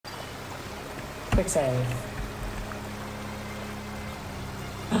Quick save.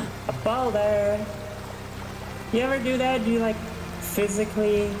 A boulder! You ever do that? Do you like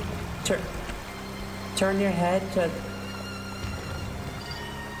physically turn your head to...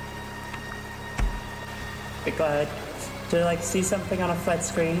 Go ahead. To like see something on a flat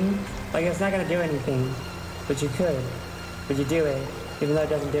screen? Like it's not gonna do anything. But you could. But you do it, even though it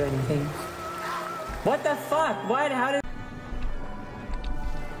doesn't do anything. What the fuck? What? How did...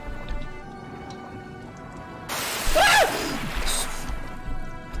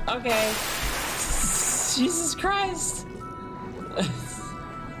 Okay. Jesus Christ.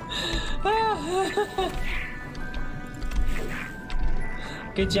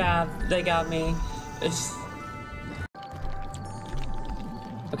 Good job. They got me.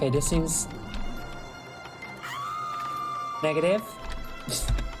 Okay, this seems negative.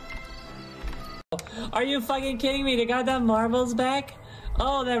 Are you fucking kidding me? They got that marbles back?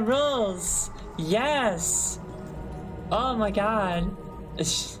 Oh, that rules. Yes. Oh my god.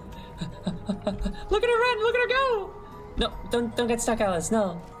 Look at her run! Look at her go! No, don't get stuck, Alice.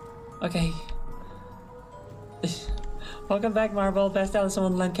 No. Okay. Welcome back, Marble. Best Alice in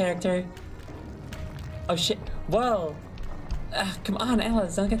Wonderland character. Oh shit! Whoa! Come on,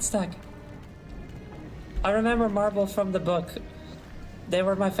 Alice. Don't get stuck. I remember Marble from the book. They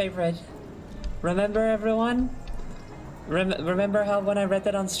were my favorite. Remember, everyone? Remember how when I read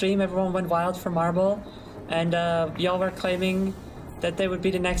that on stream, everyone went wild for Marble, and y'all were claiming that they would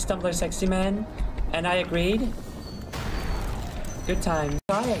be the next Tumblr Sexy Man, and I agreed. Good time.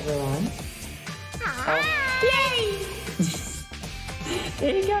 Bye, everyone. Oh. Yay!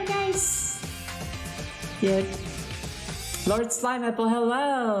 There you go, nice. Yeah. Lord Slime Apple,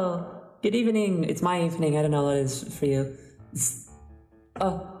 hello. Good evening. It's my evening. I don't know what it is for you.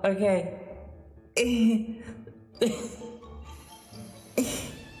 Oh, okay.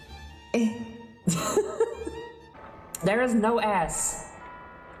 There is no S.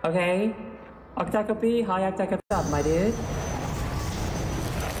 Okay? Octocopy, hi Octocopy, what's up, my dude?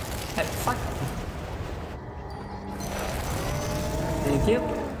 Fuck. Thank you.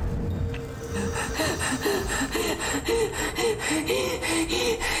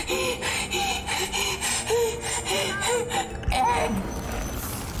 Egg!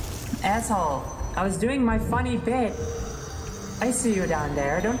 Asshole. I was doing my funny bit. I see you down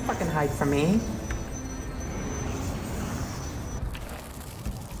there. Don't fucking hide from me.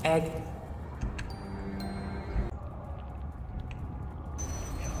 Egg.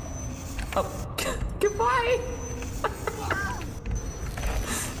 Oh, goodbye!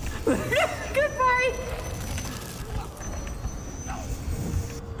 Goodbye!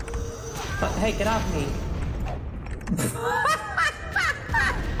 Oh, hey, get off me.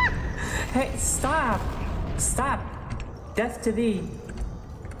 Hey, stop! Stop! Death to thee.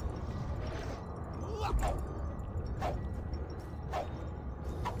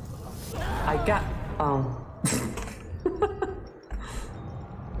 I got...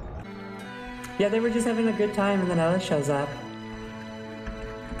 Yeah, they were just having a good time and then Alice shows up.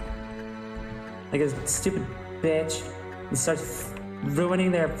 Like a stupid bitch. And starts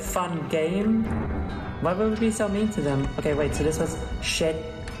ruining their fun game. Why would we be so mean to them? Okay, wait, so this was shit.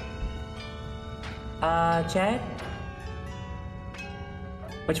 Chat?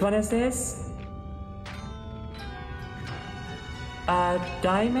 Which one is this?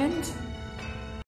 Diamond?